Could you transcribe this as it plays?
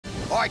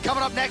All right,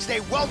 coming up next, a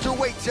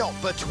welterweight tilt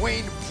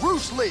between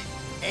Bruce Lee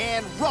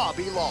and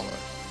Robbie Lawler.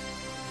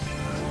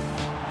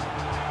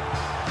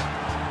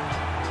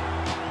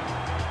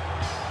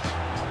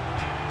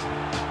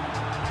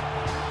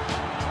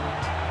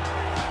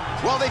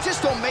 Well, they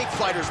just don't make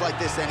fighters like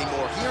this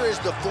anymore. Here is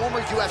the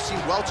former UFC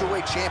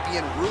welterweight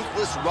champion,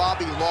 Ruthless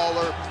Robbie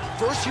Lawler.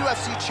 First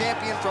UFC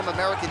champion from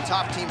American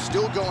Top Team,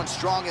 still going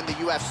strong in the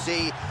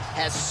UFC.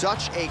 Has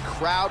such a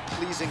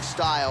crowd-pleasing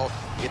style.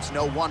 It's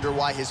no wonder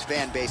why his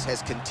fan base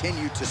has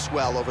continued to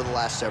swell over the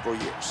last several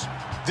years.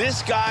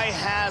 This guy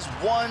has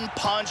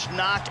one-punch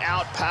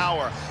knockout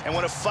power. And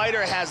when a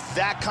fighter has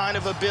that kind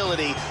of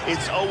ability,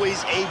 it's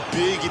always a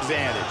big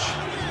advantage.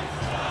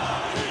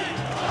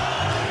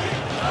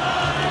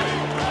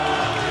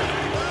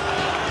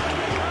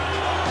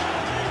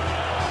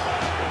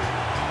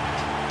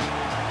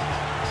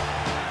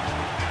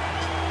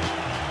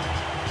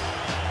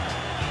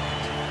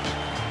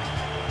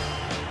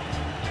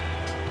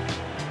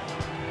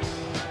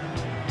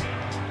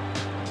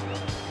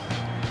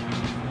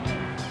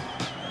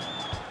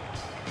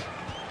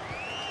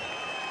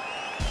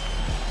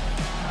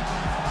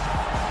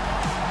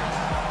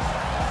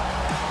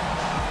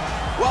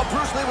 Well,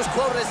 Bruce Lee was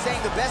quoted as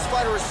saying the best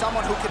fighter is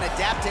someone who can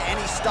adapt to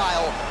any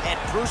style, and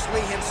Bruce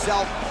Lee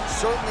himself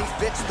certainly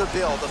fits the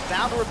bill. The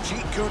founder of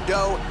Jeet Kune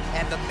Do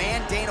and the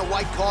man Dana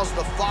White calls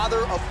the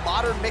father of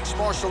modern mixed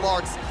martial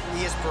arts.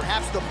 He is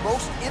perhaps the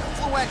most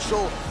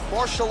influential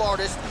martial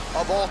artist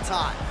of all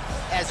time.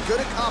 As good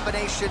a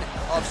combination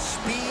of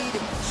speed,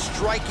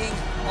 striking,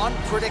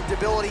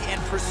 unpredictability,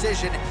 and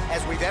precision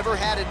as we've ever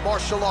had in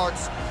martial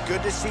arts.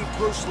 Good to see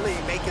Bruce Lee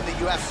making the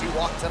UFC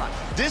walk tonight.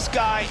 This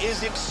guy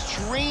is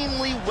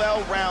extremely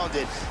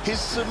well-rounded. His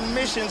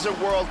submissions are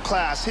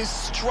world-class. His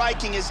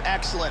striking is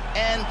excellent.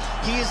 And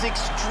he is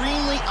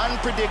extremely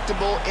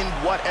unpredictable in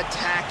what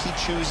attack he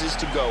chooses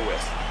to go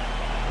with.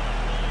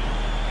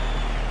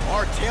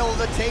 Our tale of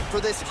the tape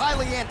for this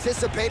highly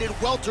anticipated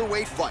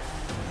welterweight fight.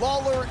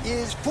 Lawler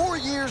is 4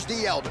 years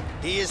the elder.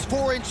 He is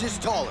 4 inches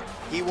taller.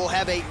 He will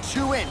have a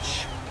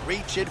 2-inch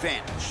reach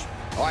advantage.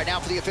 All right, now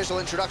for the official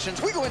introductions,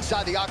 we go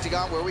inside the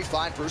octagon where we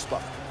find Bruce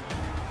Buffer.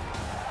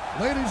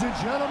 Ladies and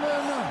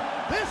gentlemen,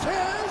 this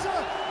is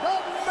the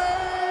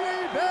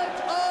main event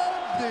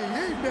of the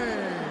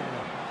evening.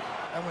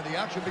 And when the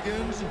action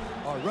begins,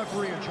 our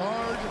referee in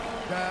charge,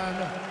 Dan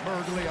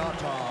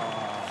Mergliata.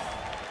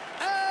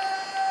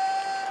 And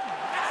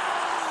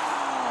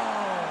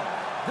now,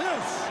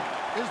 this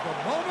is the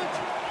moment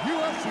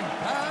UFC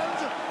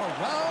fans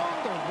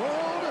around the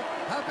world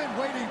have been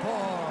waiting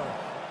for.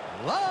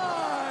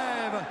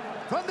 Live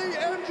from the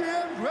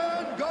MGM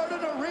Grand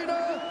Garden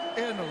Arena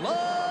in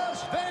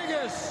Las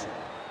Vegas,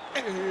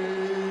 it's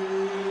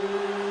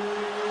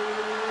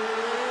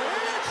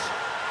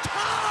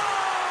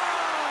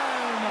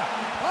time!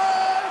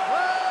 5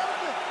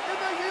 rounds in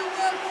the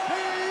UFC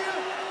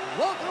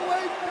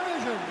welterweight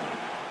division.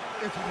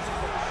 It's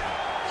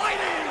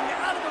fighting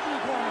out of the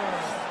blue corner.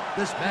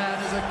 This man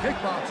is a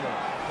kickboxer,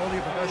 holding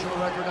a professional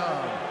record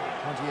of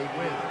 28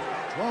 wins,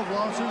 12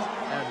 losses,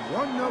 and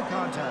 1 no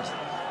contest.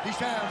 He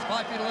stands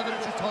 5 feet 11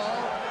 inches tall,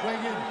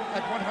 weighing in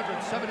at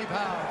 170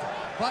 pounds.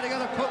 Fighting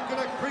out of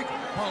Coconut Creek,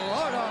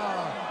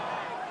 Florida,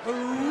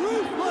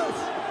 Ruthless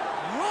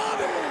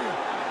Robbie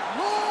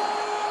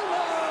Lawler!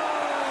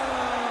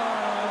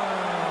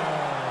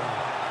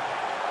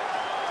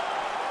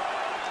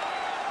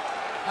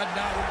 And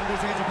now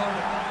introducing his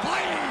opponent,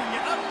 fighting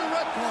out of the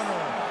red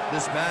corner.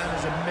 This man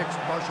is a mixed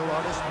martial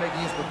artist making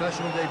his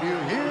professional debut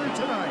here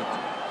tonight.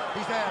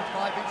 He stands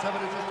 5 feet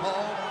 7 inches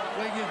tall,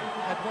 weighing in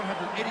at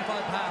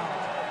 185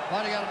 pounds.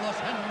 Fighting out of Los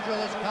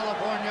Angeles,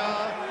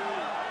 California,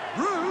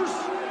 Bruce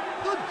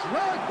the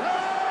Dragon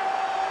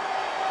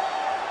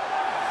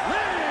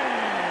Lee!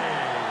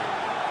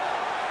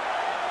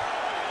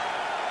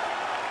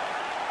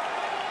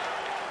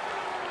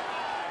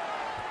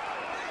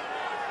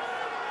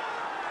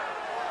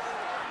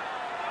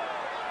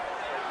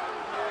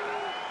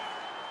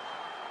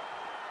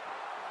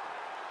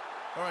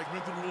 All right,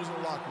 commit to the rules of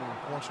the locker room.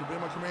 I want you to obey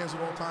my commands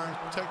at all times,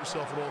 protect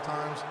yourself at all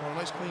times. I want a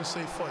nice, clean,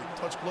 safe fight.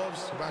 Touch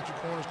gloves, back your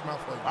corners, come out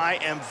fighting. I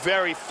am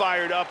very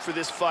fired up for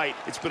this fight.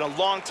 It's been a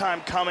long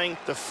time coming.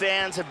 The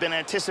fans have been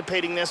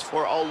anticipating this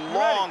for a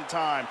long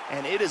time,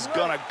 and it is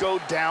gonna go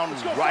down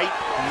right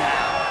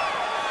now.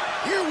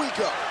 Here we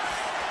go.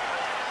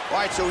 All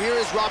right, so here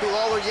is Robbie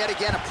Lawler yet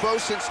again, a pro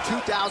since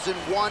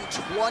 2001.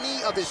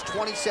 20 of his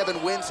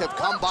 27 wins have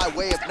come by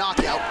way of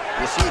knockout.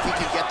 We'll see if he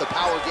can get the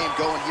power game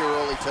going here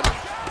early tonight.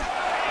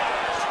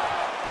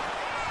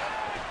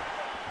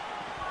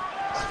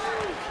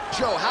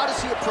 Joe, how does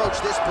he approach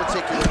this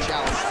particular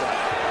challenge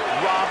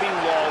tonight? Robbie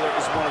Lawler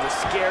is one of the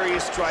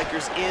scariest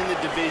strikers in the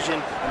division,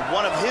 and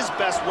one of his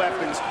best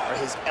weapons are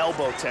his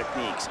elbow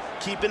techniques.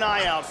 Keep an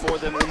eye out for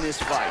them in this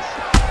fight.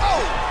 Oh!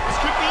 This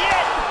could be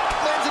it!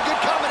 Lands a good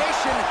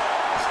combination.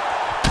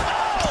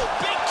 Oh,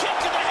 big kick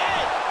to the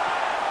head!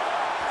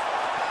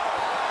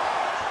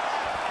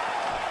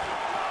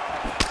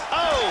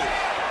 Oh!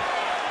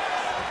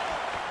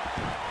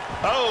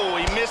 Oh,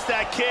 he missed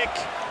that kick.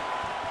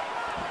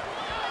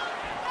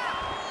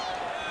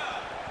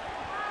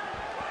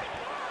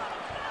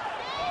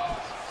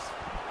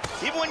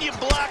 Even when you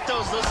block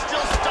those, they'll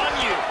still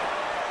stun you.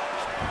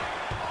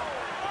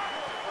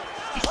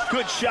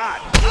 Good shot.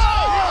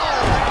 Whoa!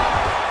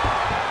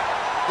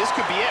 This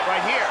could be it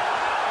right here.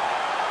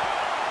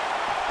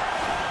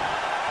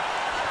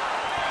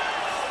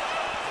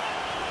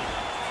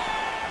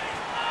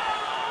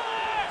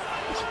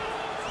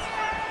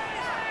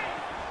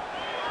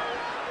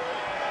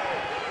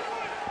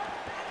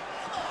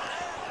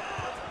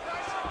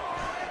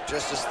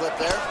 Just a slip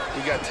there.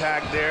 He got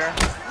tagged there.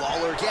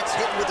 Lawler gets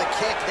hit with a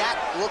kick. That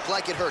looked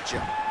like it hurt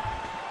you.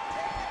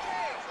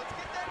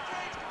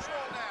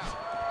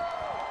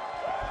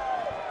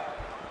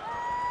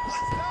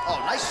 Oh,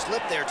 nice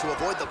slip there to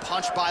avoid the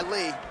punch by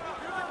Lee.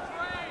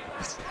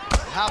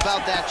 How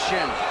about that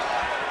shin?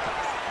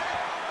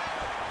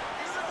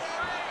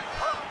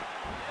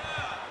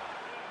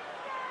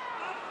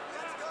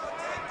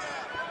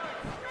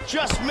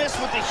 Just missed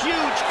with a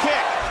huge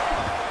kick.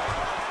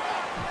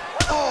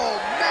 Oh,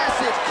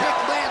 massive kick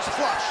lands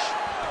flush.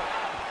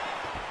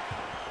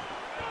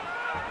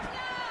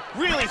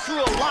 Really threw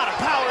a lot of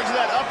power into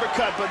that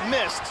uppercut, but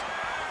missed.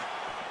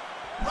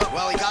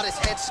 Well, he got his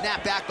head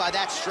snapped back by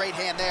that straight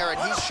hand there, and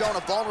he's shown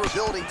a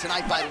vulnerability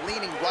tonight by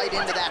leaning right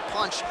into that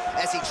punch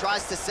as he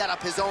tries to set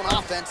up his own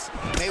offense.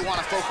 May want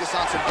to focus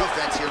on some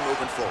defense here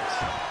moving forward.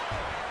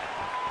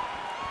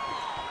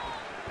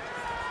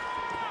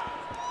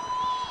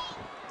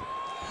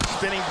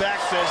 Spinning back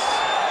fist.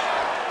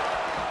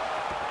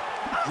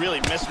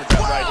 Really missed with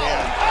that right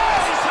hand. Oh,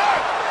 he's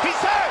hurt!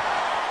 He's hurt!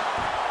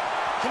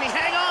 Can he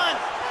hang on?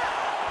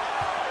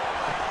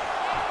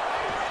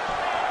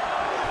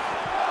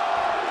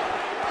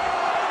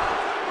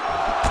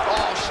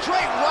 Oh,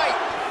 straight right.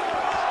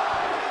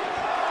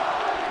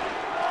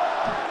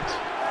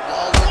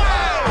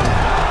 Wow!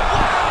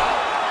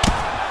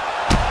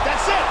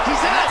 That's it!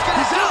 He's out!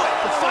 He's out!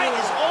 The fight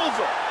is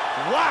over.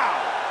 Wow!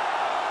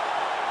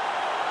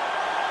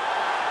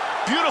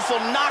 Beautiful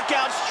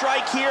knockout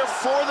strike here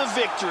for the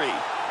victory.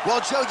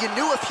 Well, Joe, you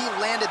knew if he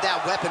landed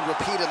that weapon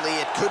repeatedly,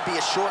 it could be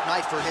a short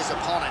night for his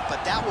opponent,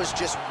 but that was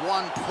just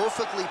one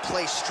perfectly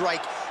placed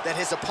strike that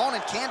his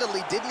opponent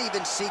candidly didn't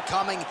even see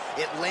coming.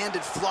 It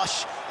landed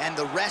flush, and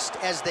the rest,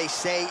 as they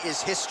say,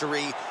 is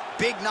history.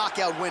 Big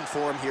knockout win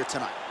for him here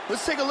tonight.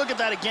 Let's take a look at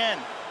that again.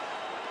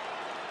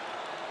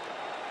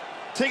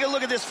 Take a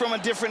look at this from a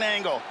different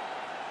angle.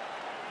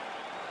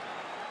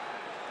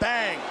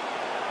 Bang.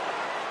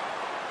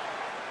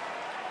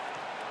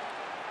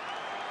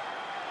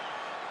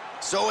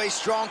 So a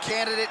strong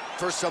candidate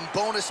for some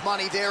bonus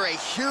money there. A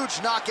huge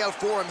knockout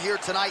for him here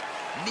tonight.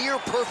 Near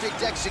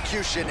perfect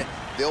execution.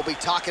 They'll be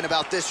talking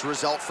about this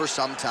result for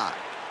some time.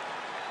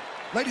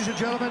 Ladies and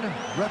gentlemen,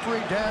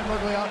 referee Dan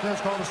Mergliante has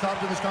called a stop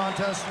to this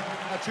contest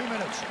at 2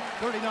 minutes,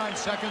 39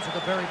 seconds of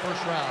the very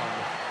first round.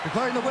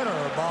 Declaring the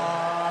winner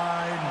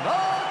by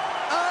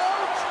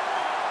knockout,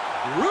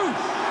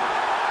 Bruce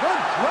the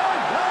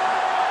Dragon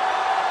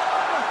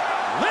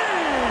Lee!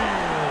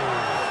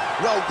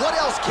 Well, what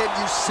else can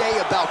you say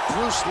about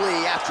Bruce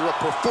Lee after a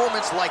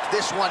performance like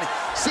this one?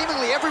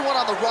 Seemingly everyone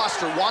on the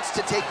roster wants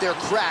to take their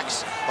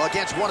cracks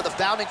against one of the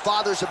founding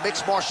fathers of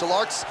mixed martial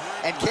arts,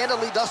 and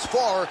candidly, thus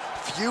far,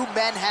 few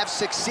men have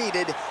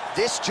succeeded.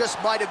 This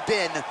just might have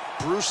been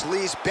Bruce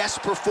Lee's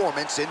best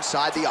performance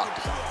inside the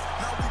octagon.